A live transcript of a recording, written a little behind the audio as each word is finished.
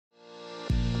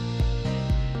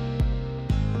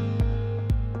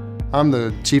I'm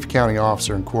the Chief Accounting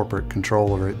Officer and Corporate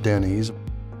Controller at Denny's.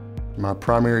 My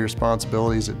primary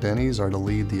responsibilities at Denny's are to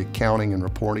lead the accounting and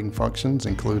reporting functions,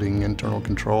 including internal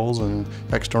controls and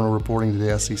external reporting to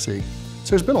the SEC. So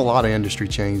there's been a lot of industry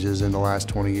changes in the last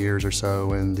 20 years or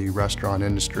so in the restaurant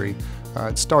industry.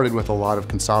 It started with a lot of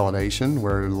consolidation,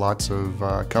 where lots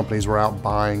of companies were out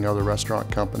buying other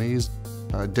restaurant companies.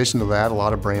 In addition to that, a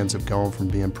lot of brands have gone from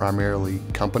being primarily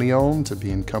company-owned to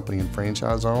being company and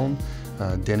franchise-owned.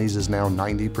 Denny's is now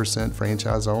 90%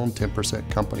 franchise-owned,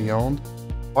 10% company-owned.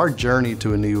 Our journey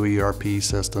to a new ERP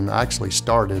system actually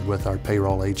started with our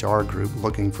payroll HR group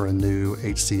looking for a new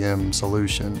HCM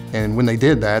solution. And when they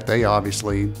did that, they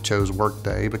obviously chose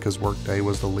Workday because Workday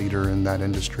was the leader in that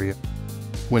industry.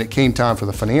 When it came time for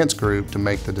the finance group to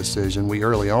make the decision, we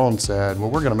early on said,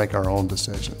 well, we're going to make our own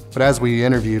decision. But as we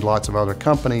interviewed lots of other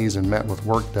companies and met with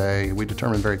Workday, we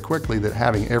determined very quickly that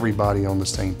having everybody on the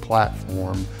same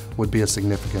platform would be a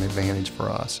significant advantage for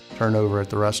us. Turnover at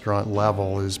the restaurant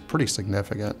level is pretty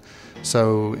significant.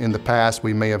 So in the past,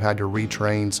 we may have had to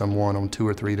retrain someone on 2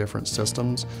 or 3 different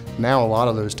systems. Now a lot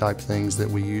of those type things that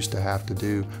we used to have to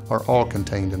do are all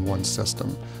contained in one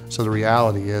system. So the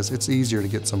reality is it's easier to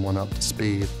get someone up to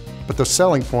speed. But the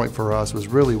selling point for us was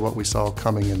really what we saw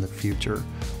coming in the future.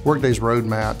 Workday's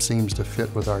roadmap seems to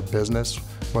fit with our business,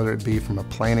 whether it be from a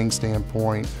planning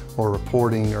standpoint or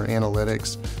reporting or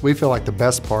analytics. We feel like the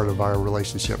best part of our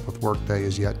relationship with Workday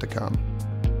is yet to come.